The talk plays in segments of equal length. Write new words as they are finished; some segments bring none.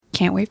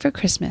Can't Wait for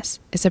Christmas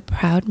is a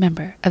proud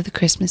member of the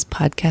Christmas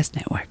Podcast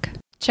Network.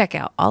 Check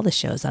out all the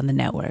shows on the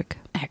network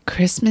at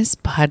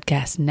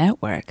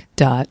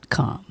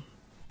christmaspodcastnetwork.com.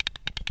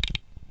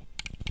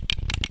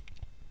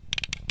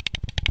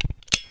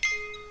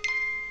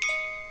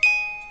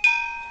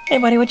 Hey,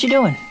 buddy, what you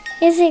doing?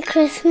 Is it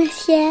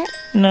Christmas yet?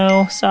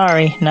 No,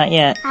 sorry, not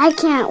yet. I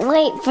can't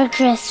wait for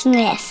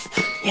Christmas.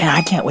 Yeah,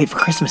 I can't wait for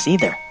Christmas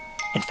either.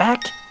 In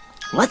fact,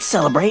 let's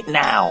celebrate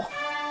now.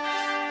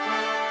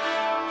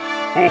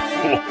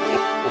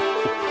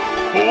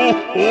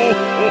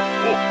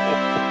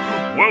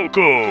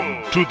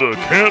 Welcome to the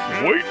Can't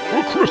Wait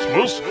for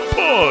Christmas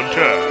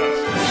podcast.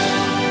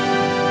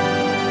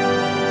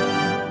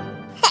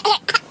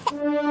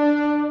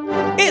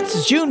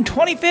 It's June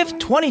 25th,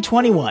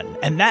 2021,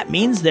 and that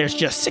means there's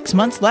just 6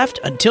 months left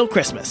until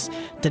Christmas.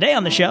 Today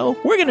on the show,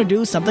 we're going to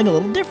do something a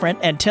little different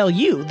and tell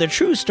you the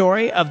true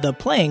story of the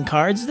playing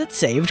cards that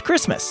saved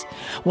Christmas.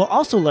 We'll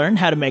also learn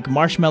how to make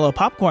marshmallow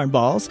popcorn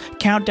balls,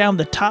 count down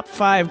the top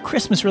 5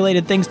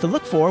 Christmas-related things to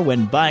look for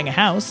when buying a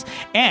house,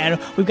 and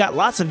we've got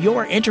lots of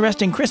your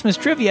interesting Christmas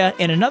trivia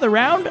in another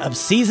round of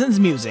Season's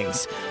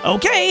Musings.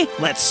 Okay,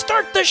 let's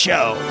start the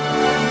show!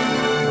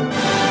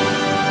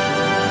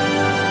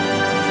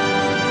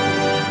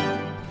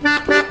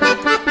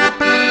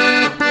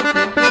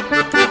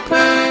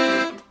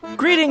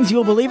 Greetings,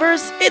 Yule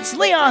Believers! It's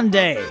Leon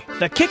Day,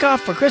 the kickoff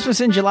for Christmas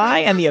in July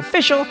and the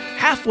official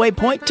halfway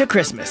point to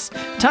Christmas.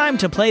 Time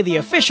to play the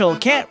official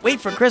Can't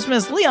Wait for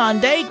Christmas Leon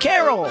Day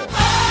Carol!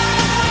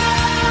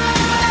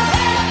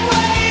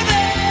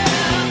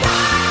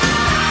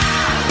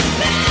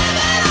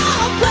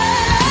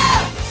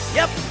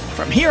 Yep,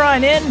 from here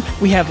on in,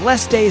 we have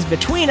less days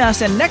between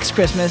us and next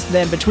Christmas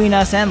than between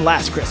us and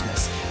last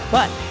Christmas.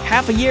 But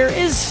half a year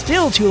is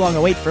still too long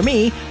a wait for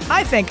me.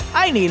 I think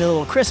I need a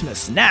little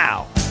Christmas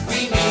now.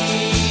 We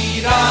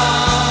need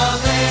a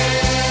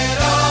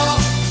little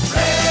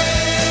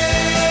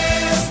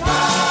Christmas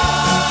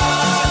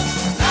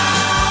now.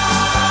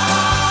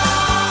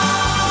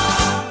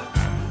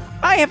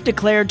 I have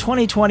declared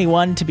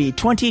 2021 to be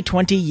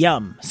 2020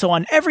 Yum, so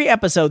on every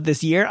episode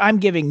this year, I'm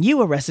giving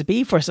you a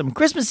recipe for some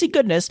Christmassy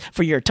goodness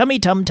for your tummy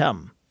tum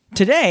tum.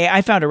 Today,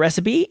 I found a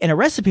recipe in a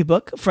recipe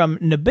book from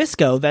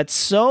Nabisco that's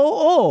so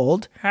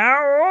old.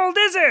 How old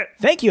is it?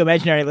 Thank you,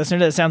 imaginary listener.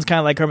 That sounds kind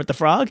of like Kermit the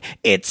Frog.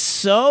 It's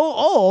so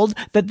old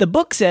that the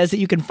book says that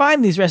you can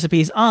find these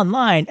recipes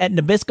online at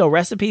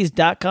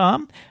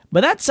nabiscorecipes.com,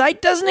 but that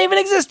site doesn't even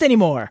exist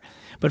anymore.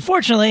 But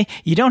fortunately,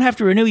 you don't have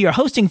to renew your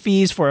hosting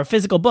fees for a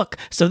physical book,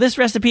 so this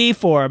recipe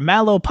for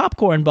mallow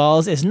popcorn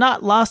balls is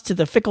not lost to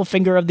the fickle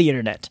finger of the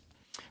internet.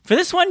 For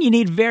this one, you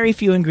need very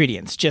few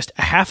ingredients, just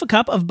a half a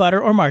cup of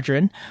butter or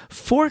margarine,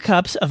 4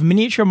 cups of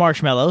miniature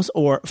marshmallows,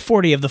 or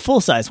 40 of the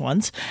full-size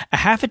ones, a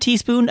half a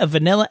teaspoon of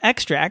vanilla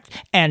extract,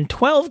 and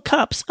 12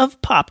 cups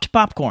of popped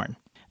popcorn.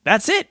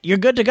 That's it, you're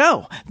good to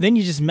go. Then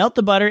you just melt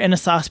the butter in a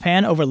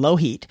saucepan over low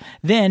heat.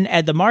 Then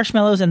add the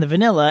marshmallows and the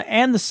vanilla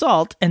and the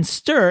salt and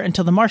stir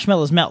until the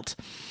marshmallows melt.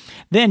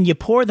 Then you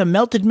pour the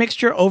melted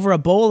mixture over a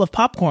bowl of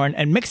popcorn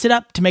and mix it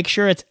up to make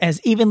sure it's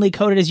as evenly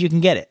coated as you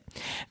can get it.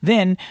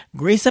 Then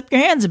grease up your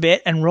hands a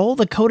bit and roll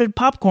the coated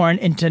popcorn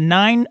into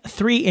 9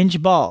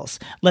 3-inch balls.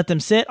 Let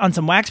them sit on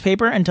some wax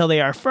paper until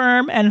they are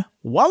firm and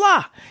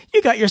voila!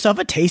 You got yourself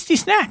a tasty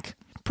snack.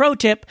 Pro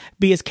tip,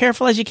 be as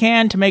careful as you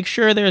can to make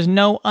sure there's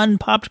no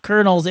unpopped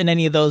kernels in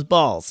any of those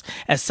balls.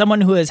 As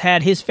someone who has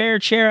had his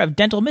fair share of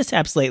dental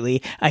mishaps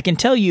lately, I can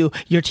tell you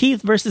your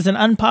teeth versus an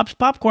unpopped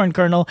popcorn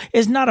kernel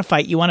is not a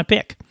fight you want to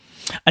pick.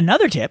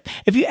 Another tip,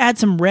 if you add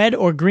some red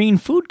or green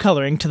food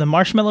coloring to the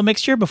marshmallow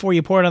mixture before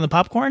you pour it on the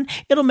popcorn,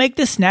 it'll make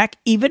this snack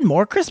even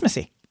more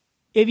Christmassy.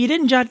 If you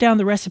didn't jot down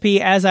the recipe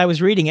as I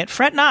was reading it,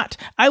 fret not.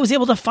 I was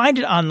able to find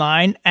it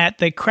online at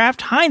the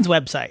Kraft Heinz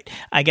website.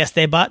 I guess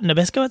they bought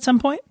Nabisco at some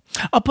point.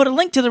 I'll put a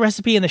link to the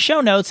recipe in the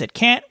show notes at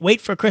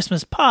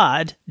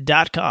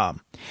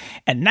can'twaitforchristmaspod.com.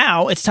 And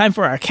now it's time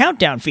for our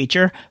countdown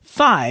feature,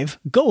 5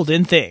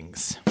 Golden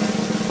Things.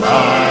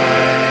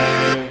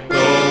 5 golden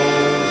things.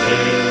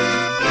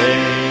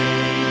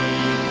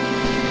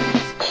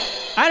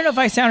 I don't know if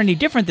I sound any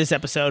different this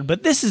episode,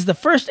 but this is the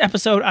first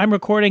episode I'm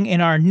recording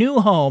in our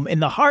new home in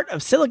the heart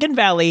of Silicon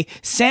Valley,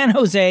 San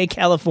Jose,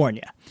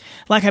 California.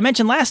 Like I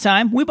mentioned last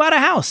time, we bought a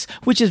house,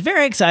 which is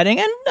very exciting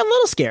and a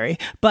little scary,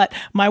 but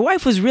my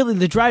wife was really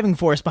the driving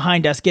force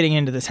behind us getting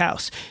into this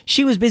house.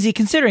 She was busy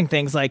considering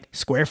things like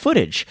square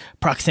footage,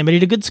 proximity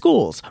to good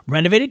schools,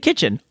 renovated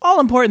kitchen, all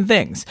important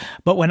things.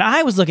 But when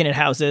I was looking at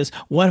houses,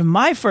 one of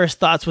my first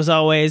thoughts was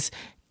always,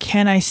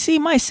 can I see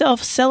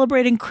myself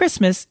celebrating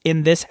Christmas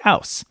in this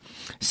house?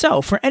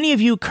 So, for any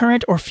of you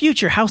current or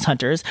future house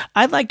hunters,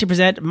 I'd like to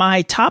present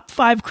my top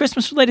 5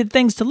 Christmas-related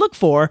things to look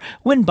for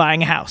when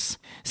buying a house.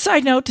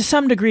 Side note, to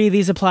some degree,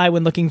 these apply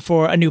when looking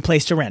for a new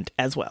place to rent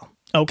as well.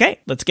 Okay,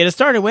 let's get it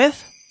started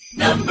with...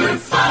 Number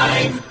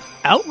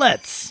 5.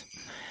 Outlets.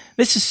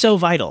 This is so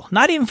vital,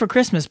 not even for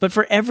Christmas, but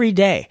for every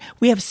day.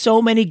 We have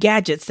so many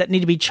gadgets that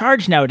need to be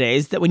charged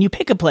nowadays that when you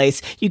pick a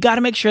place, you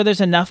gotta make sure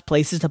there's enough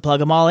places to plug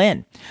them all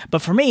in.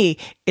 But for me,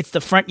 it's the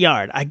front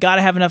yard. I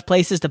gotta have enough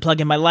places to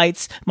plug in my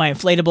lights, my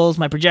inflatables,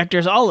 my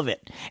projectors, all of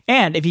it.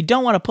 And if you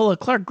don't want to pull a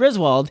Clark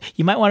Griswold,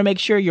 you might want to make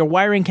sure your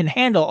wiring can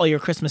handle all your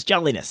Christmas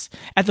jolliness.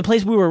 At the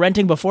place we were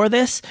renting before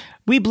this,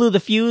 we blew the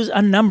fuse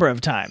a number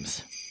of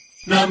times.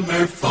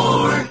 Number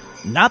 4.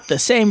 Not the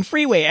same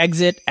freeway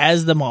exit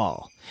as the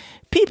mall.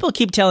 People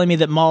keep telling me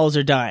that malls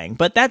are dying,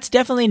 but that's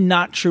definitely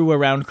not true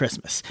around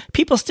Christmas.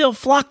 People still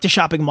flock to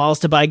shopping malls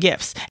to buy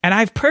gifts, and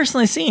I've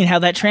personally seen how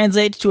that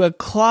translates to a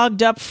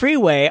clogged up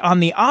freeway on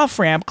the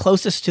off-ramp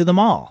closest to the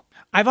mall.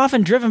 I've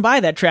often driven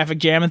by that traffic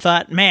jam and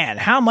thought, man,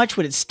 how much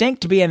would it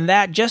stink to be in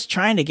that just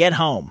trying to get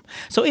home?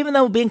 So even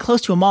though being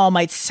close to a mall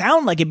might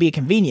sound like it'd be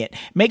convenient,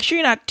 make sure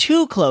you're not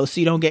too close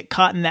so you don't get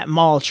caught in that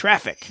mall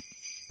traffic.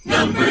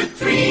 Number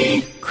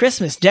 3.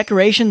 Christmas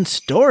decoration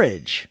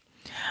storage.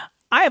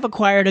 I have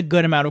acquired a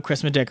good amount of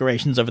Christmas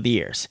decorations over the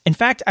years. In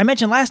fact, I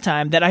mentioned last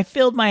time that I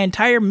filled my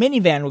entire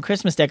minivan with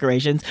Christmas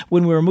decorations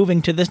when we were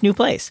moving to this new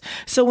place.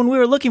 So when we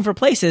were looking for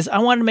places, I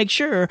wanted to make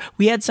sure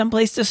we had some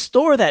place to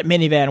store that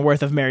minivan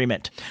worth of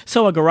merriment.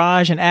 So a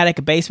garage, an attic,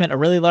 a basement, a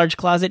really large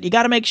closet, you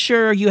gotta make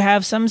sure you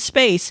have some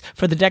space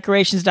for the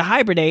decorations to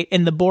hibernate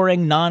in the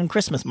boring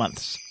non-Christmas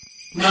months.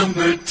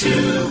 Number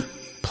 2.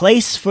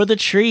 Place for the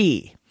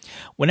tree.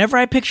 Whenever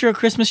I picture a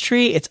Christmas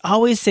tree, it's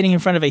always sitting in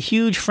front of a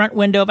huge front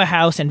window of a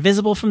house and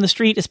visible from the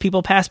street as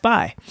people pass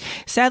by.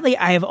 Sadly,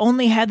 I have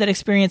only had that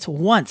experience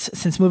once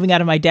since moving out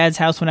of my dad's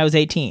house when I was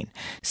 18.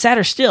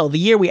 Sadder still, the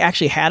year we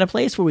actually had a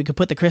place where we could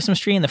put the Christmas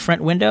tree in the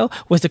front window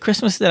was the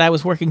Christmas that I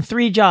was working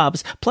 3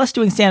 jobs plus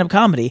doing stand-up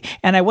comedy,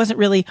 and I wasn't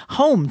really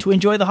home to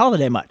enjoy the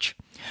holiday much.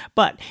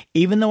 But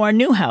even though our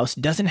new house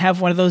doesn't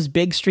have one of those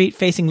big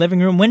street-facing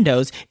living room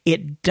windows,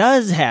 it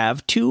does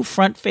have 2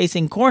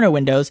 front-facing corner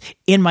windows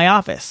in my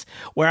office,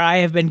 where I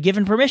have been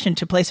given permission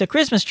to place a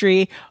Christmas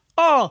tree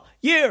all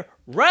year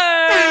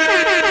round.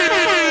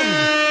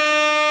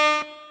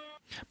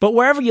 But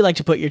wherever you like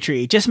to put your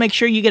tree, just make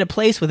sure you get a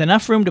place with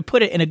enough room to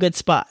put it in a good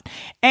spot.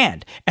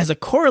 And as a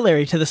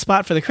corollary to the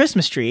spot for the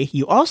Christmas tree,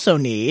 you also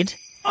need...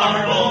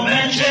 Honorable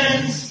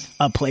mentions.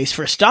 A place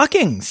for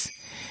stockings.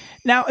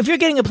 Now, if you're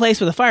getting a place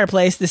with a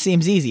fireplace, this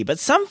seems easy, but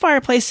some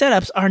fireplace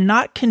setups are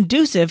not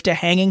conducive to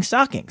hanging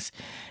stockings.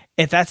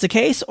 If that's the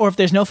case, or if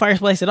there's no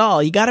fireplace at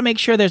all, you gotta make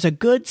sure there's a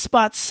good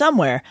spot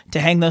somewhere to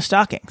hang those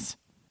stockings.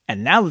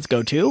 And now let's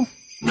go to...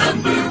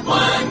 Number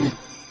 1.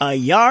 A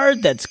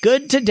yard that's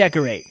good to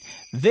decorate.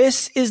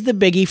 This is the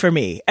biggie for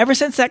me. Ever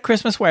since that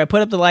Christmas where I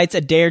put up the lights a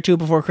day or two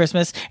before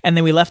Christmas, and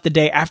then we left the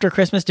day after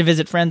Christmas to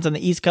visit friends on the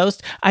East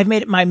Coast, I've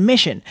made it my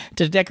mission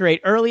to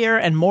decorate earlier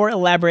and more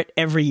elaborate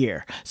every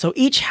year. So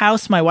each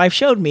house my wife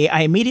showed me,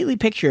 I immediately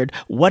pictured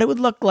what it would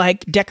look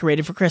like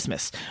decorated for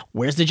Christmas.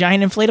 Where's the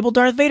giant inflatable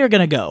Darth Vader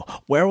gonna go?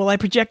 Where will I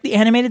project the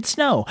animated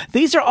snow?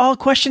 These are all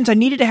questions I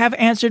needed to have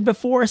answered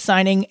before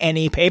signing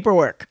any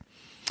paperwork.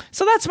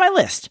 So that's my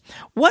list.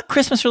 What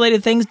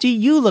Christmas-related things do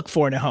you look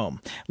for in a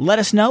home? Let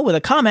us know with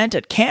a comment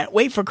at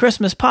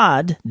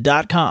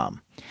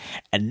can'twaitforchristmaspod.com.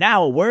 And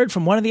now a word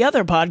from one of the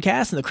other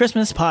podcasts in the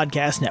Christmas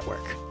Podcast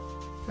Network.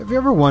 Have you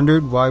ever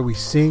wondered why we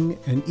sing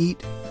and eat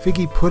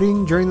figgy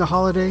pudding during the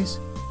holidays?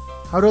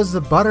 How does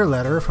the butter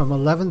letter from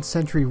 11th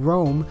century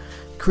Rome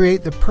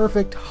create the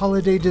perfect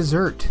holiday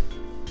dessert?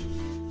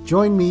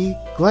 Join me,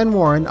 Glenn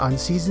Warren, on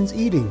Seasons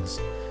Eatings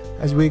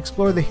as we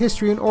explore the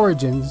history and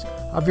origins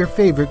of your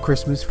favorite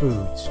Christmas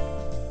foods.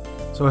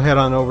 So head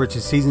on over to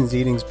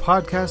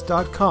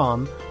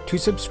seasonseatingspodcast.com to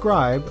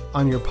subscribe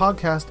on your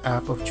podcast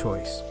app of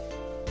choice.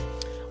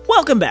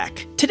 Welcome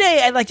back.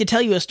 Today I'd like to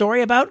tell you a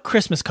story about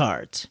Christmas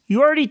cards.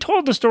 You already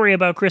told the story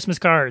about Christmas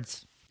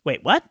cards.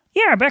 Wait, what?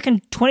 Yeah, back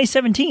in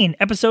 2017,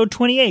 episode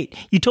 28,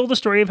 you told the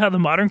story of how the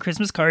modern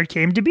Christmas card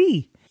came to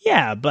be.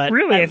 Yeah, but...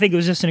 Really, I think it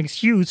was just an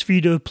excuse for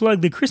you to plug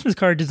the Christmas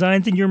card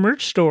designs in your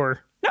merch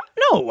store. No,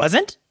 it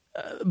wasn't.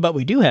 But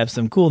we do have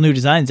some cool new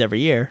designs every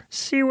year.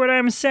 See what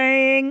I'm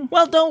saying?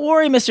 Well, don't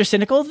worry, Mr.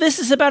 Cynical. This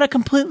is about a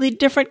completely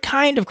different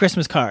kind of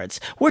Christmas cards.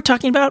 We're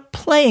talking about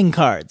playing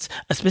cards,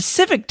 a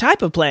specific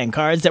type of playing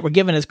cards that were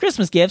given as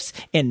Christmas gifts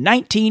in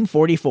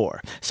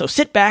 1944. So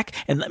sit back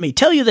and let me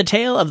tell you the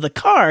tale of the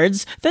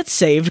cards that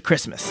saved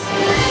Christmas.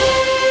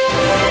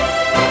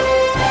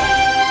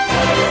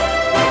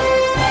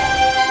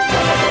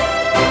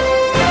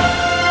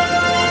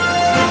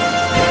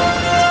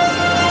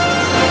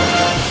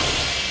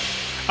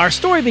 Our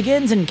story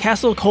begins in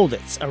Castle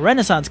Colditz, a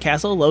Renaissance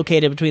castle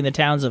located between the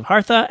towns of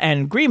Hartha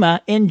and Grima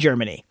in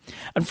Germany.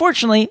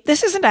 Unfortunately,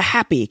 this isn't a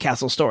happy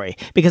castle story,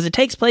 because it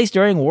takes place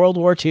during World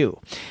War II.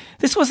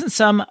 This wasn't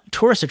some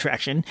tourist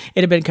attraction.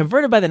 It had been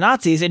converted by the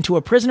Nazis into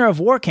a prisoner of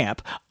war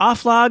camp,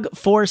 Auflag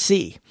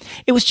 4C.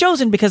 It was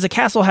chosen because the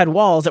castle had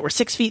walls that were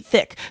 6 feet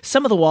thick,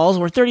 some of the walls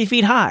were 30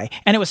 feet high,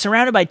 and it was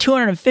surrounded by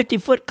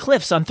 250-foot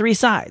cliffs on 3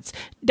 sides.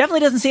 Definitely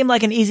doesn't seem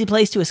like an easy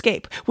place to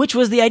escape, which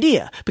was the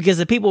idea, because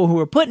the people who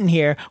were put in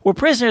here were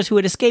prisoners who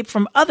had escaped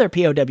from other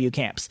POW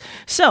camps.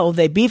 So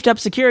they beefed up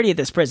security at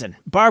this prison,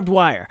 barbed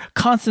wire,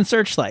 constant and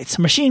searchlights,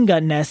 machine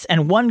gun nests,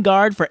 and one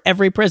guard for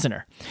every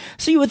prisoner.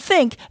 So you would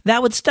think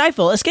that would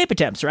stifle escape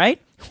attempts, right?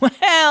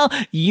 Well,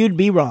 you'd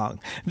be wrong.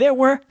 There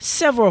were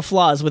several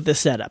flaws with this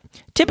setup.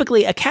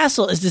 Typically, a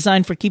castle is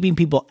designed for keeping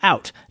people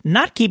out,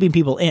 not keeping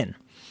people in.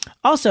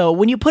 Also,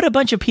 when you put a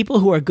bunch of people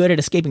who are good at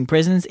escaping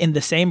prisons in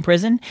the same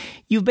prison,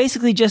 you've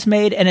basically just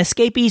made an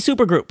escapee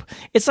supergroup.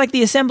 It's like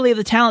the assembly of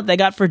the talent they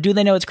got for Do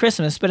They Know It's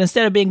Christmas, but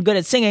instead of being good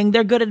at singing,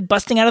 they're good at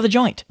busting out of the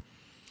joint.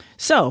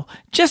 So,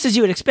 just as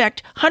you would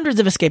expect, hundreds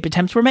of escape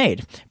attempts were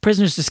made.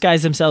 Prisoners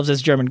disguised themselves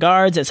as German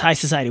guards, as high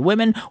society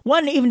women.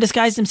 One even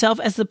disguised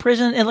himself as the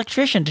prison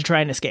electrician to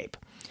try and escape.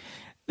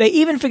 They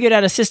even figured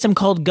out a system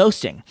called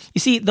ghosting. You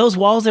see, those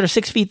walls that are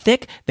 6 feet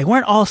thick, they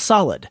weren't all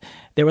solid.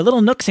 There were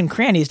little nooks and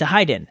crannies to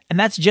hide in, and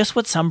that's just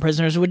what some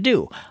prisoners would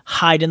do,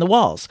 hide in the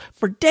walls,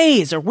 for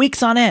days or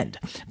weeks on end.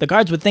 The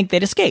guards would think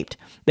they'd escaped.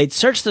 They'd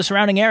search the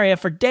surrounding area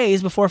for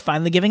days before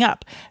finally giving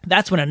up.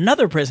 That's when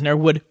another prisoner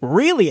would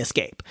really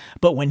escape.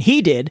 But when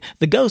he did,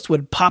 the ghost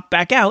would pop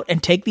back out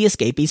and take the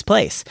escapee's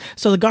place,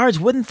 so the guards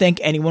wouldn't think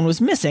anyone was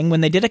missing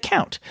when they did a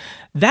count.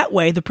 That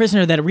way, the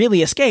prisoner that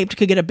really escaped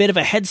could get a bit of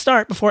a head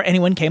start before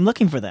anyone came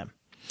looking for them.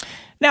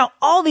 Now,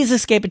 all these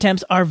escape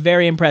attempts are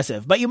very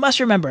impressive, but you must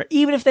remember,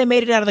 even if they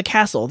made it out of the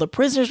castle, the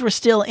prisoners were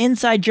still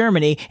inside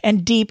Germany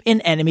and deep in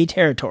enemy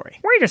territory.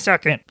 Wait a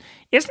second.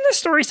 Isn't this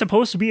story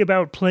supposed to be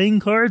about playing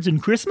cards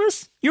and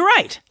Christmas? You're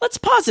right. Let's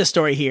pause this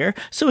story here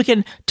so we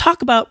can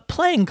talk about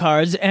playing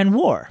cards and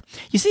war.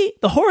 You see,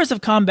 the horrors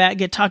of combat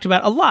get talked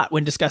about a lot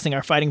when discussing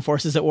our fighting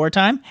forces at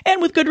wartime, and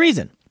with good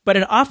reason. But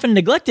an often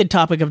neglected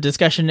topic of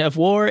discussion of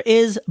war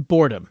is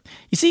boredom.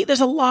 You see, there's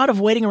a lot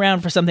of waiting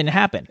around for something to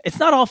happen. It's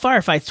not all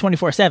firefights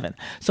 24/7.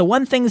 So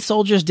one thing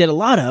soldiers did a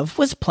lot of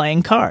was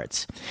playing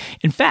cards.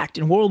 In fact,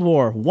 in World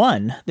War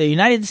I, the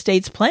United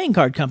States Playing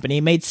Card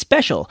Company made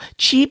special,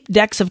 cheap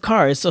decks of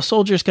cards so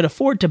soldiers could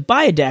afford to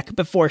buy a deck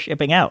before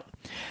shipping out.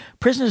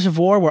 Prisoners of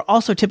war were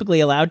also typically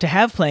allowed to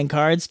have playing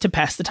cards to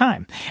pass the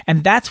time.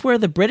 And that's where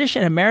the British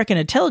and American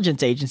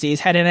intelligence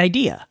agencies had an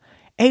idea.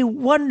 A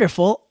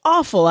wonderful,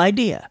 awful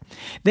idea.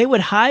 They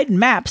would hide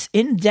maps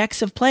in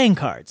decks of playing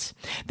cards.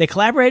 They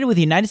collaborated with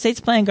the United States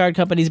Playing Card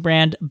Company's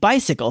brand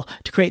Bicycle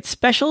to create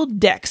special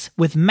decks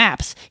with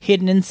maps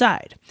hidden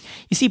inside.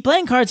 You see,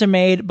 playing cards are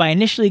made by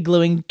initially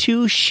gluing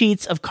 2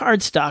 sheets of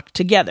cardstock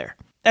together.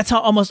 That's how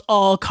almost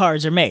all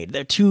cards are made.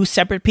 They're 2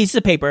 separate pieces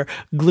of paper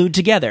glued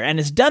together, and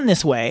it's done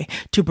this way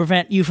to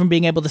prevent you from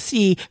being able to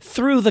see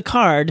through the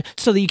card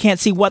so that you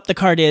can't see what the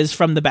card is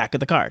from the back of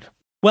the card.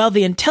 Well,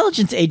 the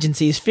intelligence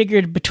agencies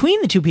figured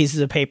between the 2 pieces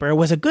of paper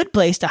was a good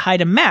place to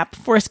hide a map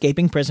for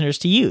escaping prisoners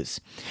to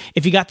use.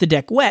 If you got the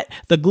deck wet,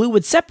 the glue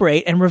would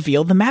separate and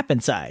reveal the map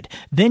inside.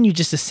 Then you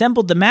just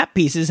assembled the map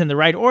pieces in the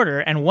right order,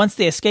 and once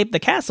they escaped the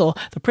castle,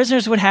 the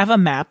prisoners would have a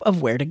map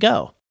of where to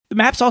go. The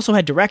maps also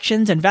had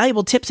directions and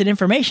valuable tips and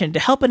information to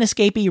help an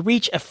escapee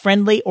reach a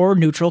friendly or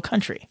neutral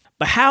country.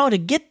 But how to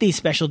get these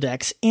special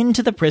decks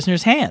into the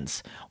prisoners'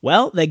 hands?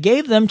 Well, they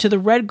gave them to the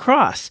Red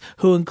Cross,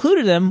 who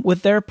included them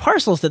with their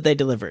parcels that they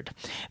delivered.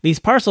 These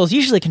parcels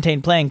usually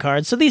contained playing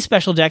cards, so these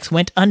special decks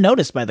went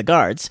unnoticed by the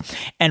guards.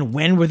 And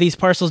when were these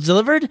parcels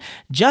delivered?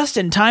 Just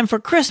in time for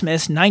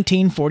Christmas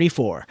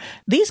 1944.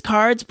 These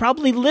cards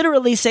probably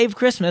literally saved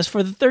Christmas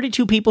for the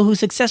 32 people who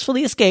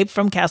successfully escaped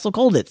from Castle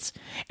Colditz.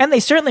 And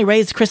they certainly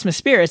raised Christmas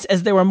spirits,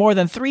 as there were more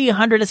than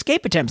 300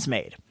 escape attempts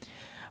made.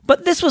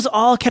 But this was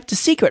all kept a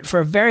secret for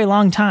a very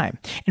long time.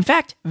 In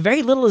fact,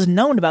 very little is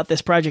known about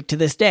this project to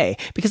this day,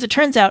 because it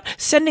turns out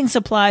sending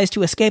supplies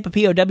to escape a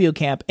POW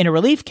camp in a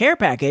relief care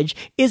package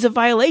is a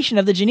violation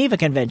of the Geneva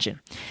Convention.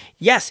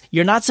 Yes,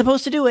 you're not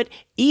supposed to do it,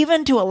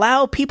 even to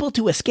allow people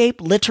to escape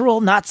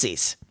literal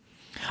Nazis.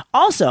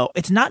 Also,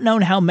 it's not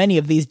known how many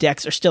of these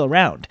decks are still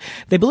around.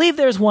 They believe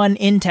there's one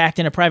intact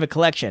in a private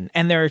collection,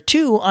 and there are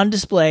 2 on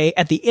display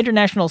at the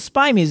International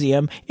Spy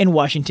Museum in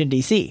Washington,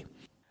 D.C.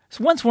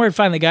 So once word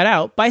finally got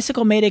out,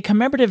 Bicycle made a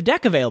commemorative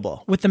deck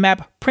available, with the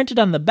map printed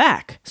on the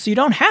back, so you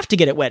don't have to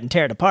get it wet and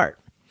tear it apart.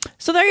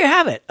 So there you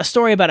have it, a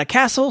story about a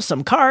castle,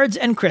 some cards,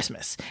 and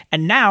Christmas.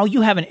 And now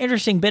you have an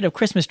interesting bit of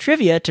Christmas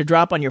trivia to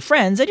drop on your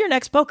friends at your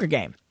next poker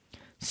game.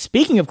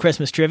 Speaking of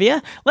Christmas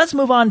trivia, let's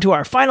move on to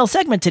our final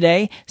segment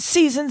today,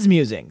 Season's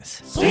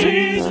Musings.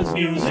 Season's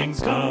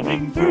musings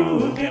coming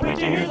through. Can't wait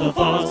to hear the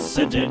thoughts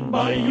sent in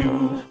by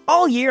you.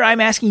 All year,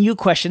 I'm asking you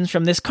questions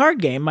from this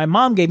card game my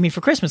mom gave me for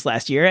Christmas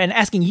last year, and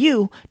asking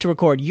you to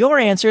record your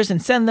answers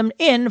and send them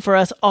in for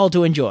us all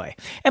to enjoy.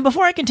 And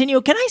before I continue,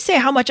 can I say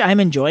how much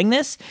I'm enjoying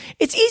this?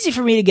 It's easy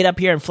for me to get up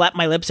here and flap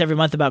my lips every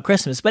month about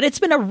Christmas, but it's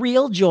been a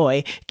real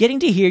joy getting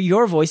to hear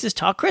your voices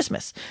talk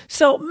Christmas.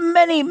 So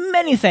many,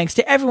 many thanks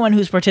to everyone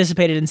who's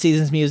participated in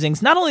Season's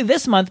Musings, not only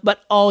this month,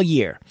 but all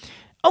year.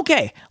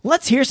 Okay,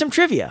 let's hear some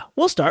trivia.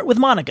 We'll start with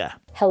Monica.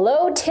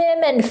 Hello,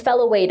 Tim and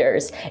fellow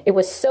waiters. It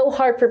was so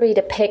hard for me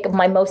to pick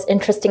my most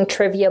interesting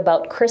trivia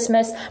about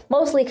Christmas,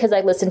 mostly because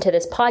I listened to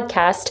this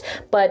podcast,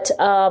 but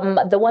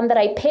the one that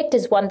I picked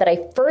is one that I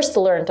first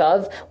learned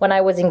of when I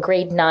was in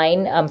grade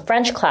 9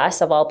 French class,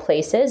 of all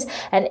places,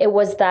 and it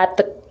was that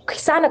the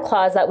Santa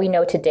Claus that we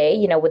know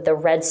today, with the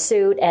red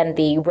suit and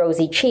the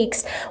rosy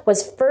cheeks,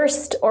 was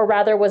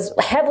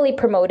heavily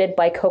promoted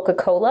by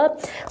Coca-Cola,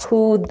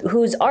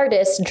 whose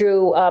artist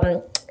drew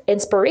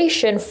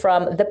inspiration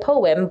from the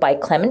poem by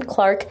Clement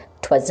Clarke,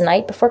 "'Twas the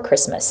Night Before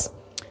Christmas."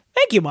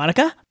 Thank you,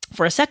 Monica.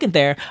 For a second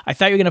there, I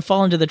thought you were going to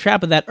fall into the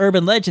trap of that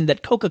urban legend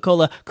that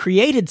Coca-Cola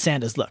created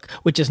Santa's look,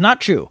 which is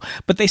not true,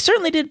 but they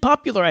certainly did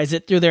popularize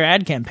it through their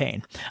ad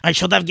campaign. I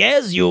should have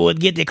guessed you would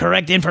get the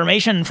correct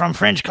information from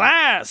French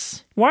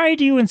class. Why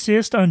do you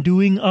insist on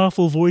doing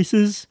awful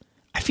voices?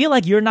 I feel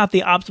like you're not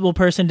the optimal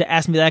person to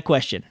ask me that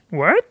question.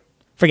 What?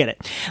 Forget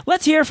it.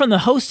 Let's hear from the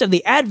host of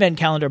the Advent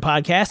Calendar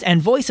podcast and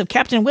voice of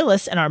Captain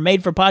Willis in our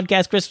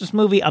made-for-podcast Christmas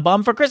movie, A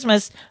Bomb for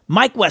Christmas,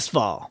 Mike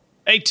Westfall.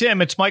 Hey,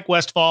 Tim, it's Mike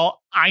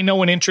Westfall. I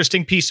know an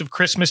interesting piece of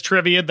Christmas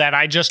trivia that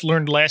I just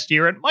learned last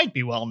year. It might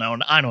be well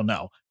known. I don't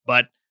know.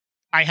 But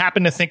I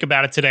happened to think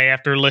about it today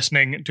after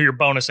listening to your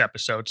bonus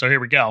episode. So here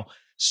we go.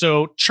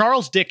 So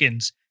Charles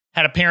Dickens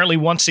had apparently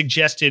once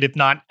suggested, if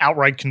not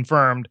outright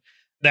confirmed,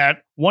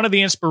 that one of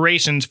the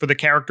inspirations for the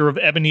character of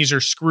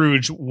Ebenezer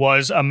Scrooge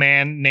was a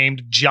man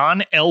named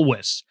John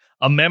Elwes,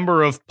 a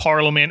member of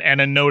Parliament and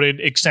a noted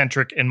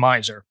eccentric and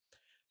miser.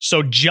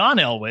 So John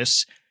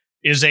Elwes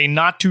is a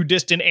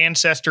not-too-distant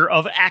ancestor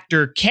of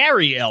actor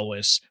Cary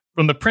Elwes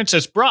from The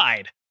Princess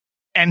Bride.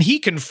 And he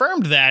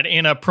confirmed that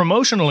in a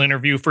promotional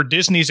interview for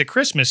Disney's A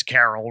Christmas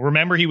Carol.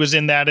 Remember, he was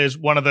in that as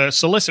one of the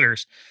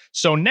solicitors.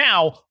 So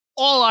now,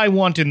 all I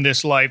want in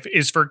this life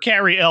is for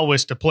Cary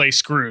Elwes to play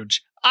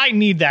Scrooge. I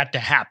need that to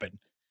happen.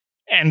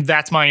 And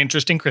that's my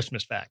interesting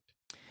Christmas fact.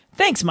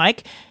 Thanks,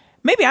 Mike.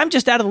 Maybe I'm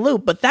just out of the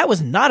loop, but that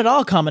was not at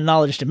all common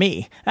knowledge to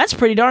me. That's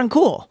pretty darn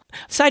cool.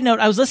 Side note,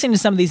 I was listening to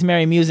some of these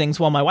merry musings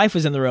while my wife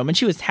was in the room, and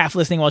she was half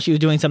listening while she was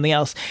doing something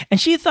else, and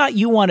she thought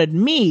you wanted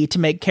me to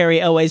make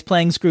Cary Elwes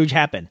playing Scrooge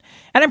happen.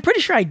 And I'm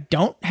pretty sure I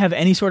don't have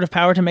any sort of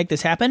power to make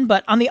this happen,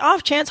 but on the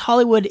off chance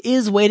Hollywood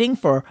is waiting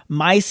for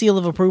my seal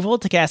of approval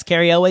to cast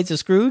Cary Elwes as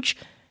Scrooge,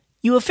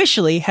 you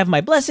officially have my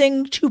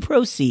blessing to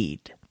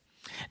proceed.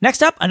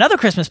 Next up, another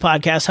Christmas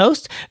podcast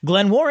host,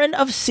 Glenn Warren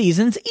of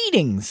Seasons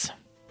Eatings.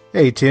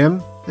 Hey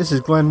Tim, this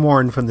is Glenn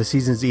Warren from the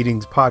Seasons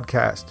Eatings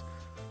podcast.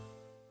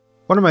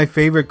 One of my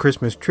favorite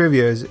Christmas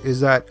trivias is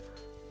that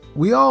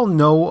we all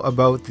know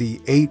about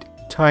the 8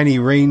 tiny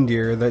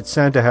reindeer that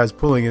Santa has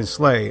pulling his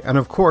sleigh, and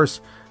of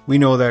course we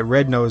know that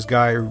red-nosed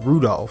guy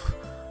Rudolph.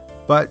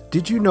 But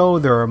did you know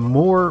there are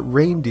more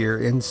reindeer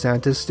in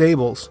Santa's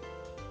stables?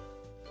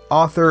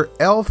 Author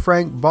L.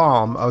 Frank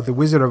Baum of The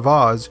Wizard of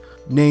Oz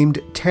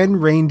named 10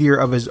 reindeer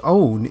of his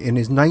own in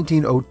his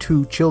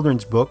 1902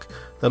 children's book,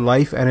 The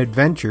Life and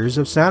Adventures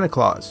of Santa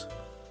Claus.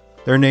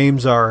 Their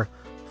names are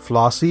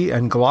Flossie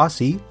and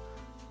Glossy,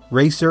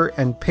 Racer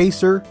and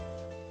Pacer,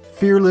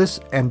 Fearless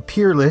and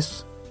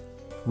Peerless,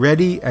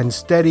 Ready and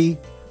Steady,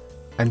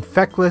 and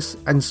Feckless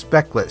and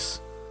Speckless.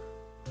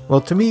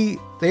 Well, to me,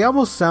 they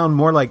almost sound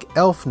more like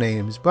elf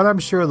names, but I'm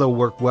sure they'll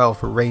work well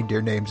for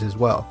reindeer names as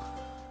well.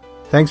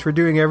 Thanks for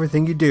doing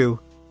everything you do,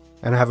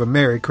 and have a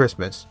Merry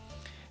Christmas.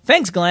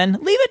 Thanks, Glenn.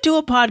 Leave it to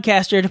a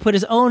podcaster to put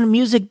his own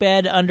music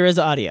bed under his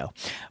audio.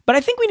 But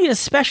I think we need a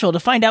special to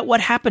find out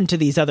what happened to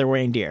these other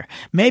reindeer.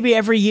 Maybe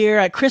every year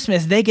at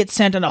Christmas they get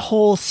sent on a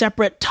whole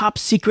separate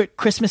top-secret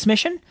Christmas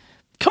mission?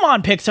 Come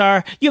on,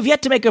 Pixar. You have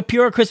yet to make a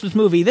pure Christmas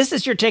movie. This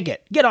is your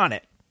ticket. Get on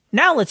it.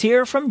 Now let's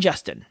hear from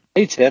Justin.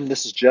 Hey, Tim.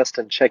 This is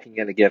Justin checking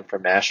in again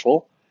from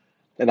Nashville,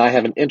 and I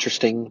have an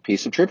interesting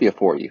piece of trivia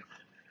for you.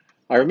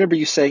 I remember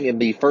you saying in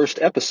the first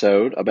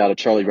episode about A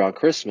Charlie Brown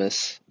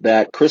Christmas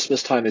that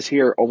Christmas Time Is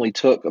Here only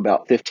took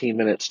about 15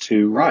 minutes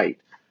to write.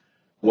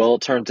 Well,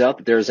 it turns out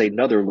that there's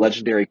another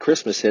legendary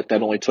Christmas hit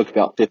that only took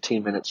about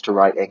 15 minutes to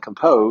write and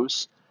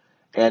compose,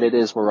 and it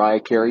is Mariah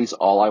Carey's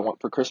All I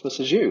Want for Christmas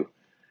Is You.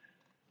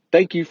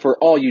 Thank you for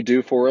all you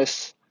do for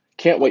us.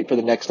 Can't wait for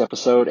the next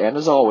episode, and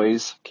as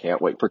always,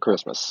 can't wait for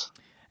Christmas.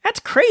 That's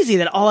crazy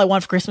that All I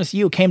Want for Christmas Is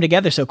You came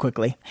together so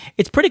quickly.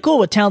 It's pretty cool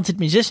what talented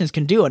musicians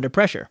can do under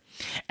pressure.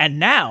 And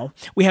now,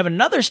 we have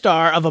another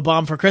star of A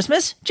Bomb for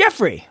Christmas,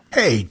 Jeffrey.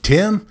 Hey,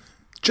 Tim.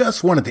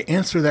 Just wanted to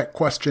answer that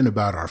question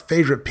about our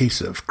favorite piece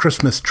of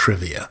Christmas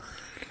trivia.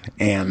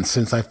 And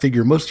since I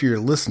figure most of your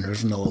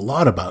listeners know a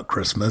lot about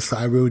Christmas,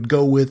 I would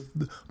go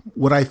with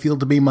what I feel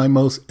to be my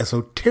most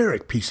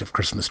esoteric piece of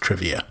Christmas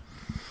trivia.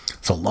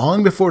 So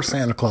long before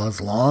Santa Claus,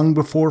 long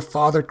before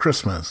Father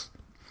Christmas,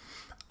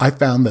 I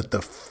found that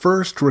the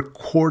first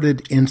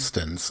recorded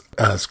instance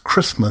as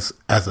Christmas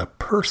as a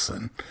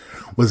person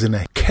was in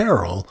a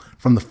carol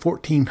from the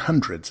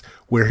 1400s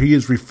where he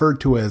is referred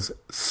to as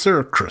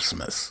Sir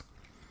Christmas.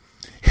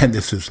 And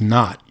this is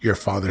not your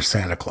father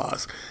Santa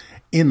Claus.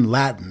 In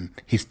Latin,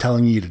 he's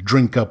telling you to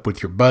drink up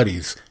with your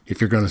buddies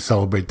if you're going to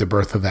celebrate the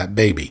birth of that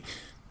baby,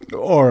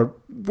 or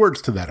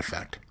words to that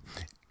effect.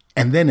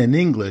 And then in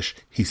English,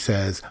 he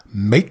says,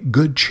 make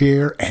good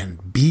cheer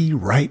and be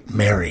right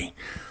merry.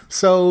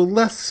 So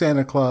less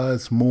Santa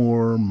Claus,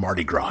 more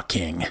Mardi Gras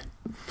King.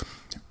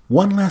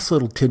 One last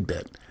little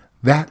tidbit.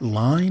 That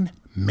line,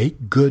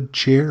 make good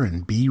cheer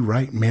and be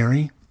right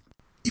merry,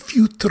 if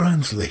you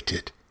translate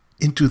it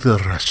into the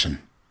Russian,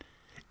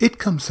 it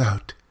comes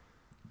out.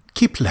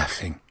 Keep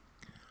laughing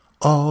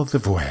all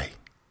the way.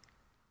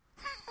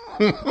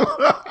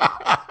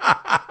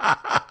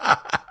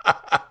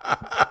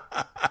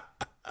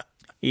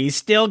 He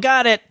still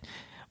got it.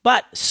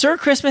 But Sir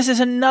Christmas is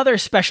another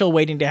special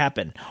waiting to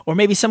happen. Or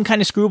maybe some kind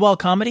of screwball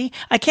comedy.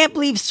 I can't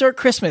believe Sir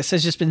Christmas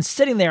has just been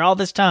sitting there all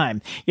this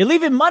time. You're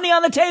leaving money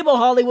on the table,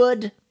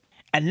 Hollywood.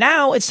 And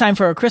now it's time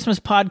for a Christmas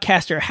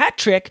podcaster hat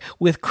trick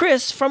with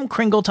Chris from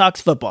Kringle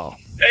Talks Football.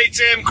 Hey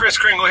Tim, Chris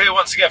Kringle here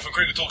once again from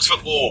Kringle Talks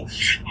Football.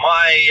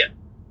 My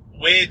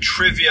weird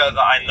trivia that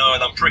I know,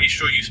 and I'm pretty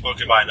sure you've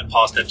spoken about in the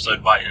past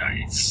episode, but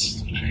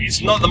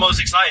it's not the most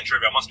exciting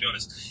trivia, I must be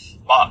honest.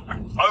 But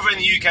over in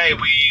the UK,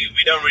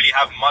 we don't really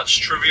have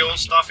much trivial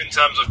stuff in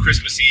terms of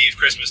Christmas Eve,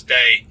 Christmas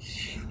Day.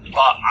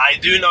 But I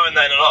do know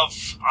that in a lot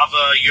of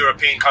other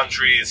European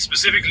countries,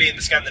 specifically in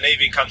the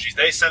Scandinavian countries,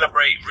 they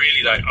celebrate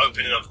really like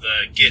opening of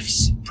the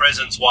gifts,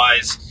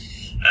 presents-wise,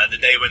 the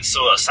day when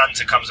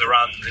Santa comes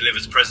around and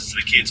delivers presents to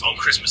the kids on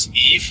Christmas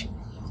Eve.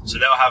 So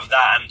they'll have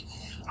that. And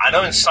I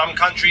know in some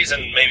countries,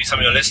 and maybe some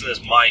of your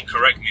listeners might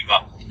correct me,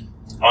 but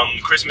on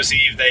Christmas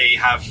Eve they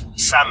have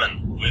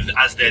salmon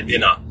as their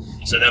dinner.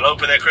 So they'll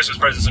open their Christmas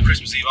presents on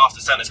Christmas Eve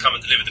after Santa's come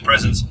and delivered the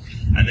presents,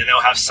 and then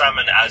they'll have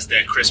salmon as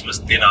their Christmas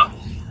dinner.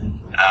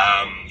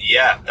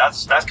 Yeah,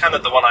 that's kind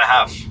of the one I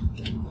have.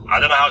 I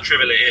don't know how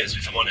trivial it is,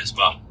 if I'm honest,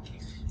 but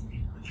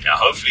yeah,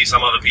 hopefully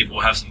some other people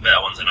will have some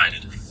better ones than I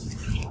did.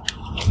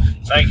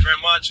 Thank you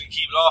very much, and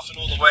keep laughing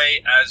all the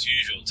way as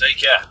usual. Take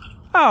care.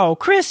 Oh,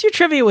 Chris, your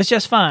trivia was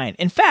just fine.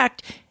 In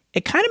fact,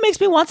 it kind of makes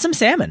me want some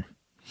salmon.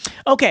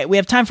 Okay, we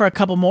have time for a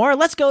couple more.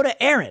 Let's go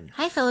to Aaron.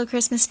 Hi, fellow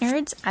Christmas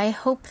nerds. I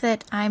hope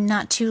that I'm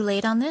not too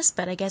late on this,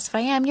 but I guess if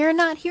I am, you're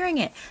not hearing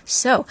it.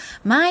 So,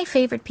 my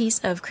favorite piece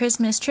of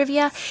Christmas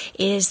trivia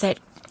is that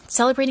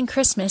celebrating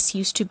Christmas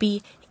used to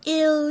be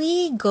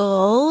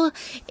illegal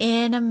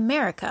in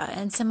America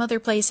and some other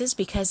places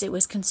because it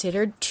was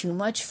considered too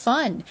much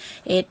fun.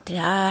 It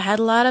had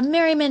a lot of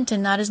merriment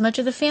and not as much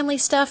of the family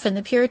stuff, and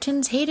the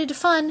Puritans hated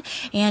fun,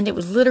 and it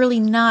was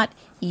literally not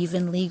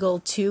even legal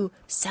to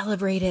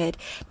celebrate it.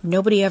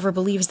 Nobody ever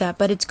believes that,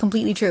 but it's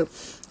completely true.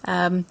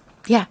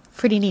 Yeah,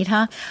 pretty neat,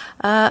 huh?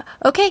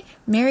 Okay,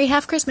 Merry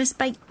Half Christmas,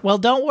 bye. Well,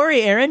 don't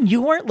worry, Aaron, you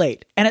weren't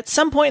late. And at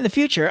some point in the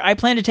future, I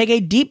plan to take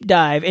a deep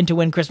dive into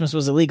when Christmas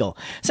was illegal.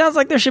 Sounds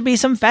like there should be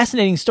some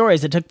fascinating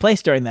stories that took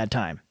place during that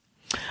time.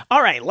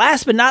 All right,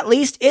 last but not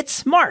least,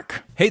 it's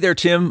Mark. Hey there,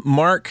 Tim.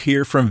 Mark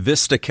here from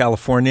Vista,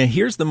 California.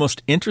 Here's the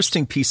most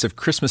interesting piece of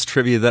Christmas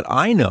trivia that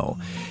I know.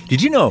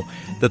 Did you know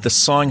that the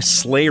song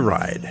Sleigh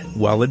Ride,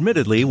 while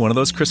admittedly one of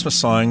those Christmas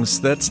songs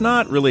that's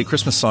not really a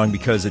Christmas song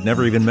because it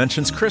never even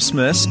mentions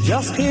Christmas,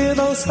 Just hear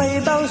those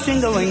sleigh bells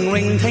jingling,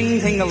 ring, ting,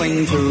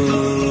 tingling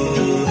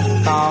too.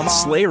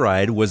 Sleigh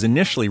Ride was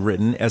initially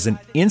written as an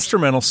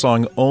instrumental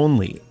song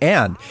only,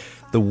 and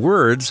the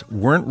words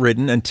weren't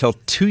written until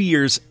 2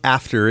 years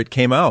after it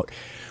came out,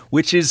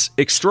 which is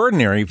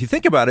extraordinary if you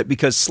think about it,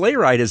 because Sleigh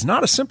Ride is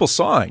not a simple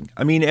song.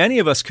 I mean, any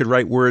of us could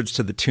write words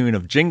to the tune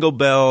of Jingle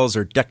Bells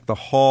or Deck the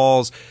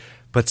Halls,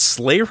 but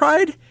Sleigh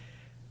Ride?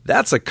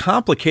 That's a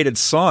complicated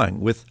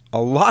song with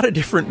a lot of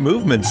different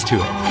movements to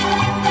it.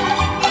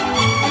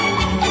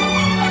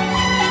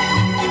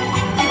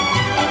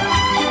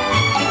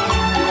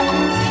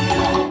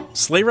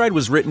 Sleigh Ride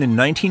was written in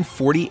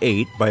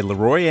 1948 by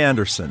Leroy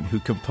Anderson, who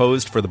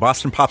composed for the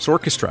Boston Pops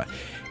Orchestra,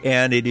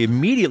 and it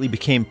immediately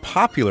became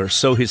popular,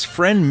 so his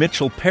friend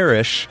Mitchell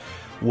Parish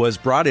was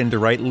brought in to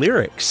write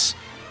lyrics,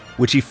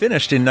 which he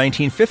finished in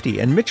 1950.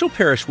 And Mitchell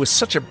Parish was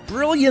such a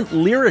brilliant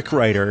lyric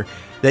writer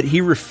that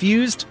he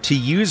refused to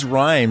use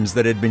rhymes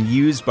that had been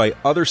used by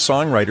other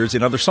songwriters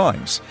in other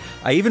songs.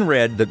 I even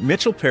read that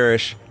Mitchell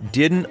Parish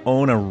didn't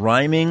own a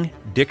rhyming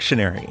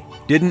dictionary,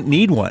 didn't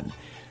need one.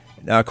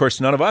 Now, of course,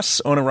 none of us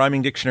own a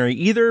rhyming dictionary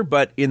either,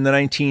 but in the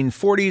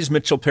 1940s,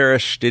 Mitchell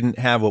Parish didn't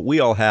have what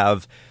we all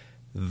have,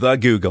 the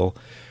Google,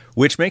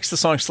 which makes the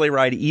song Sleigh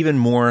Ride even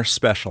more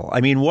special. I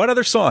mean, what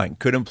other song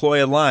could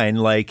employ a line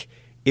like,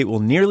 "It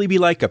will nearly be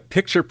like a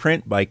picture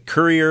print by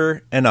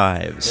Currier and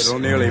Ives"? It'll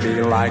nearly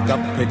be like a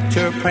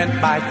picture print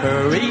by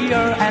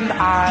Currier and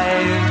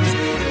Ives.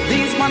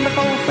 These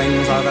wonderful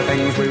things are the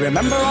things we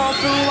remember all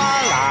through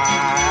our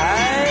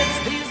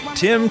lives.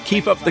 Tim,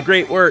 keep up the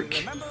great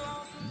work.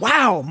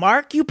 Wow,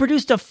 Mark, you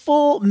produced a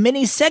full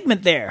mini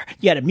segment there.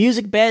 You had a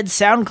music bed,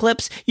 sound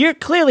clips. You're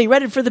clearly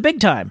ready for the big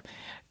time.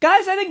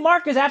 Guys, I think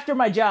Mark is after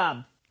my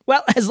job.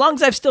 Well, as long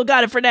as I've still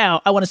got it for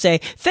now, I want to say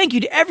thank you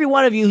to every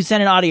one of you who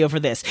sent in audio for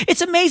this. It's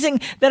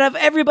amazing that of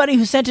everybody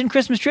who sent in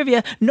Christmas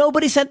trivia,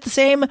 nobody sent the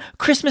same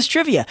Christmas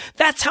trivia.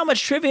 That's how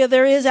much trivia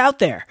there is out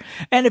there.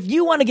 And if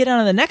you want to get on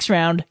to the next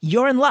round,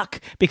 you're in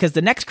luck, because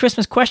the next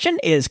Christmas question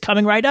is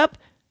coming right up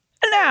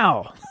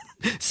now.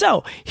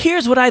 So,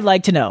 here's what I'd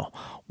like to know.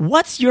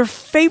 What's your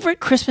favorite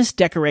Christmas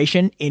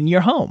decoration in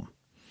your home?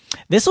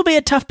 This will be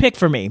a tough pick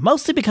for me,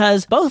 mostly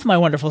because both my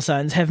wonderful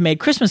sons have made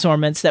Christmas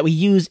ornaments that we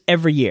use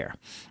every year.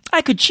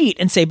 I could cheat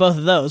and say both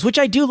of those, which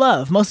I do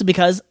love, mostly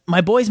because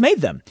my boys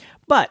made them.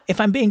 But if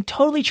I'm being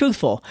totally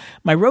truthful,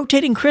 my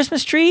rotating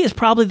Christmas tree is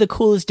probably the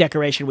coolest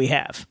decoration we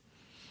have.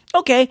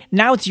 Okay,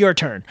 now it's your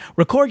turn.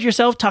 Record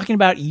yourself talking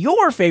about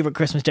your favorite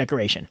Christmas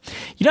decoration.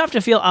 You don't have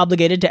to feel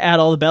obligated to add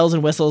all the bells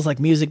and whistles like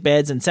music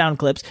beds and sound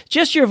clips.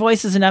 Just your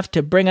voice is enough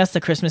to bring us the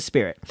Christmas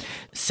spirit.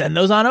 Send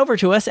those on over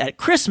to us at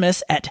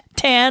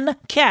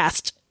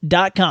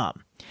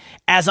christmas@tancast.com.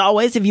 As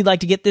always, if you'd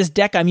like to get this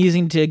deck I'm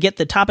using to get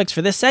the topics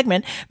for this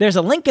segment, there's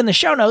a link in the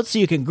show notes so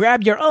you can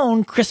grab your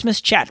own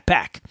Christmas chat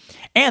pack.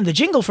 And the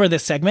jingle for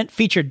this segment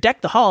featured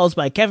Deck the Halls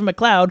by Kevin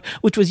MacLeod,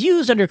 which was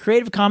used under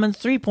Creative Commons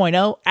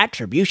 3.0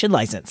 Attribution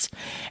License.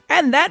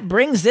 And that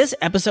brings this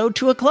episode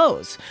to a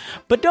close.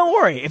 But don't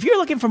worry, if you're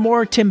looking for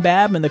more Tim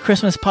Babb and the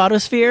Christmas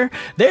potosphere,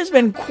 there's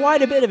been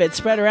quite a bit of it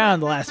spread around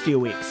the last few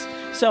weeks.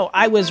 So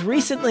I was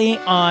recently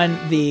on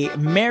the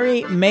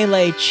Merry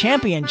Melee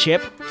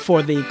Championship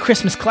for the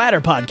Christmas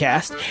Clatter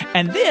podcast,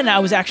 and then I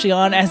was actually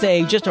on as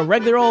just a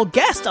regular old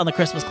guest on the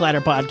Christmas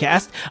Clatter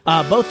podcast.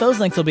 Both those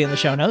links will be in the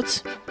show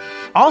notes.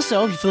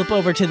 Also, if you flip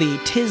over to the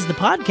Tis the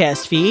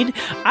Podcast feed,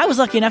 I was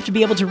lucky enough to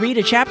be able to read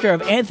a chapter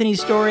of Anthony's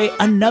story,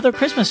 Another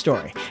Christmas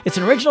Story. It's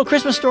an original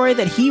Christmas story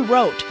that he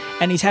wrote,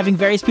 and he's having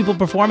various people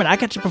perform, and I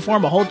got to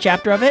perform a whole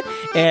chapter of it.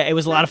 It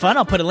was a lot of fun.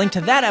 I'll put a link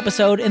to that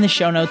episode in the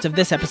show notes of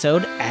this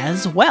episode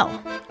as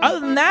well. Other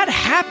than that,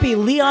 happy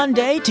Leon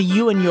Day to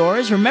you and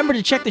yours. Remember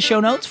to check the show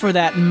notes for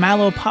that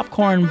mallow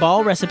popcorn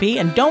ball recipe,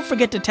 and don't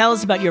forget to tell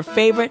us about your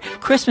favorite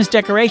Christmas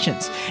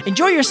decorations.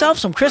 Enjoy yourself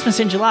some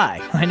Christmas in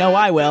July. I know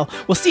I will.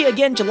 We'll see you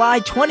again July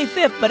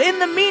 25th, but in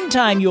the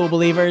meantime, you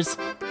believers,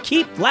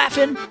 keep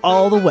laughing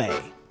all the way.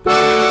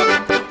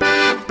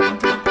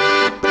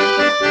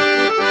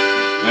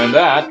 And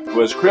that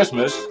was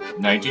Christmas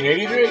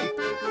 1983.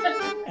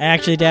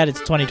 Actually, Dad,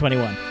 it's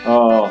 2021.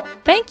 Oh.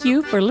 Thank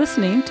you for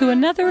listening to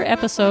another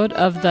episode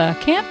of the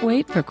Can't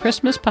Wait for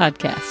Christmas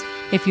podcast.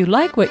 If you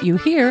like what you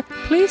hear,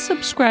 please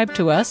subscribe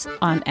to us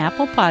on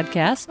Apple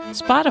Podcasts,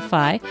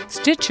 Spotify,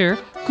 Stitcher,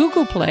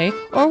 Google Play,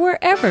 or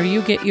wherever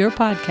you get your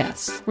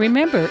podcasts.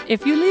 Remember,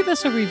 if you leave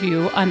us a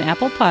review on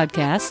Apple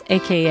Podcasts,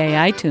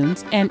 aka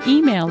iTunes, and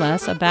email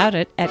us about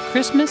it at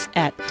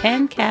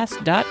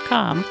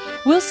christmas@tancast.com,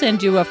 we'll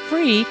send you a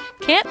free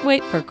Can't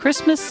Wait for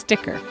Christmas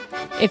sticker.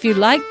 If you'd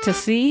like to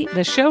see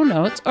the show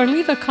notes or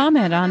leave a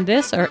comment on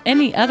this or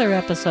any other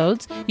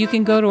episodes, you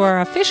can go to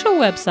our official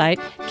website,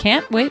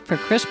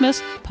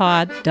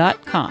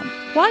 can'twaitforchristmaspod.com.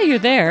 While you're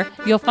there,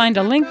 you'll find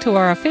a link to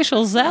our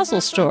official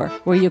Zazzle store,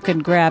 where you can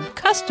grab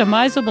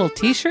customizable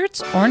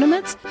t-shirts,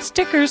 ornaments,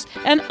 stickers,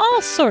 and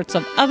all sorts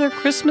of other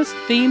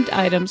Christmas-themed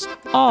items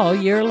all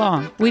year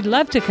long. We'd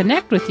love to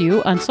connect with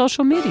you on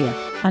social media.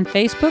 On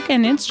Facebook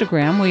and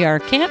Instagram, we are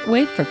Can't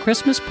Wait for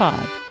Christmas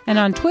Pod. And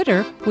on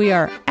Twitter, we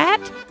are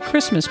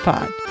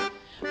 @ChristmasPod.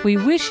 We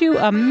Wish You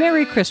a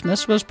Merry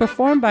Christmas was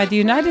performed by the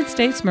United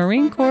States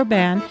Marine Corps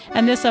Band,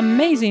 and this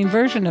amazing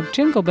version of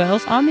Jingle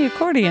Bells on the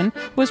accordion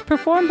was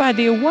performed by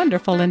the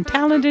wonderful and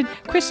talented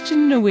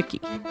Christian Nowicki.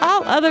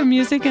 All other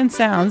music and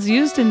sounds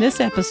used in this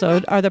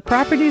episode are the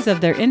properties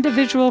of their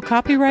individual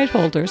copyright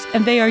holders,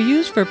 and they are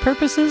used for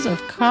purposes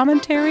of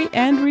commentary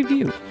and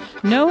review.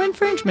 No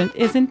infringement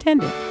is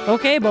intended.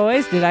 Okay,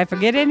 boys, did I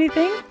forget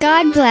anything?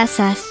 God bless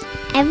us,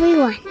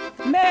 everyone.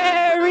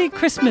 Merry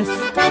Christmas!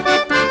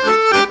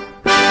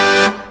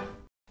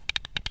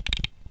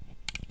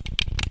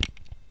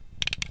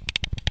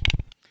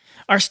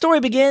 Our story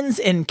begins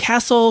in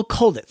Castle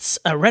Kolditz,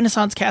 a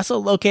Renaissance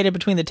castle located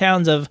between the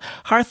towns of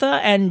Hartha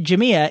and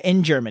Grimea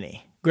in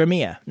Germany.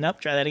 Grimea.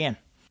 Nope, try that again.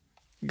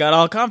 Got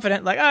all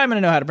confident, like, I'm going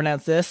to know how to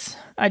pronounce this.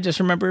 I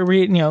just remember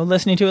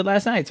listening to it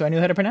last night, so I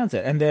knew how to pronounce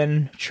it. And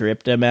then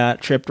tripped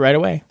right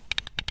away.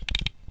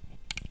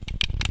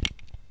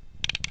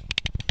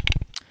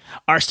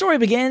 Our story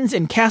begins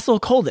in Castle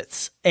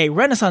Kolditz, a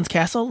Renaissance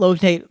castle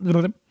located.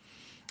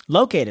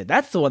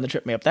 That's the one that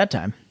tripped me up that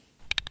time.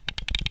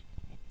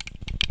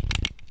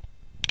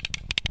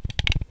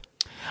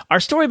 Our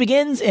story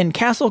begins in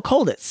Castle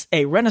Kolditz,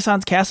 a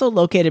Renaissance castle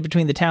located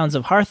between the towns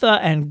of Hartha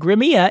and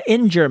Grimea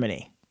in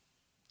Germany.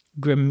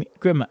 Grimea. I'm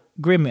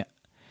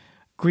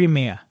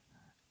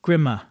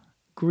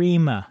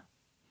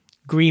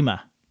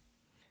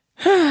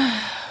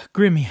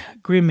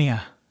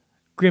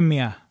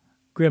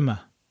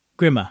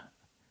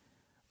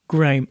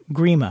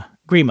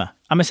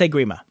going to say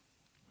Grima.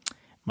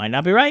 Might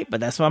not be right, but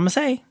that's what I'm going to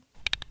say.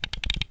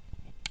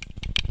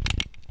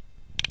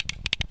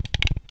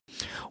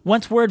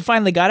 Once word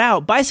finally got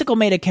out, Bicycle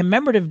made a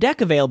commemorative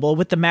deck available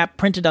with the map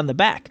printed on the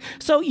back,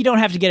 so you don't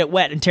have to get it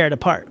wet and tear it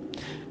apart.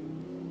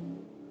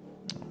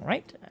 All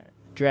right,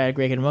 drag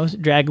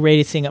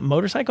racing a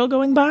motorcycle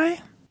going by.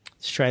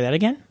 Let's try that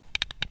again.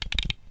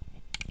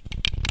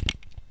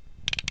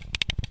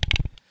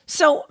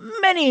 So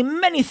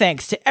many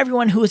thanks to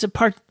everyone who has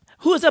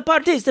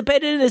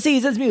participated in the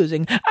season's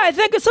musing. I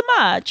thank you so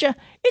much.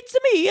 It's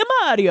me,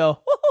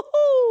 Mario.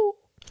 Woo-hoo-hoo.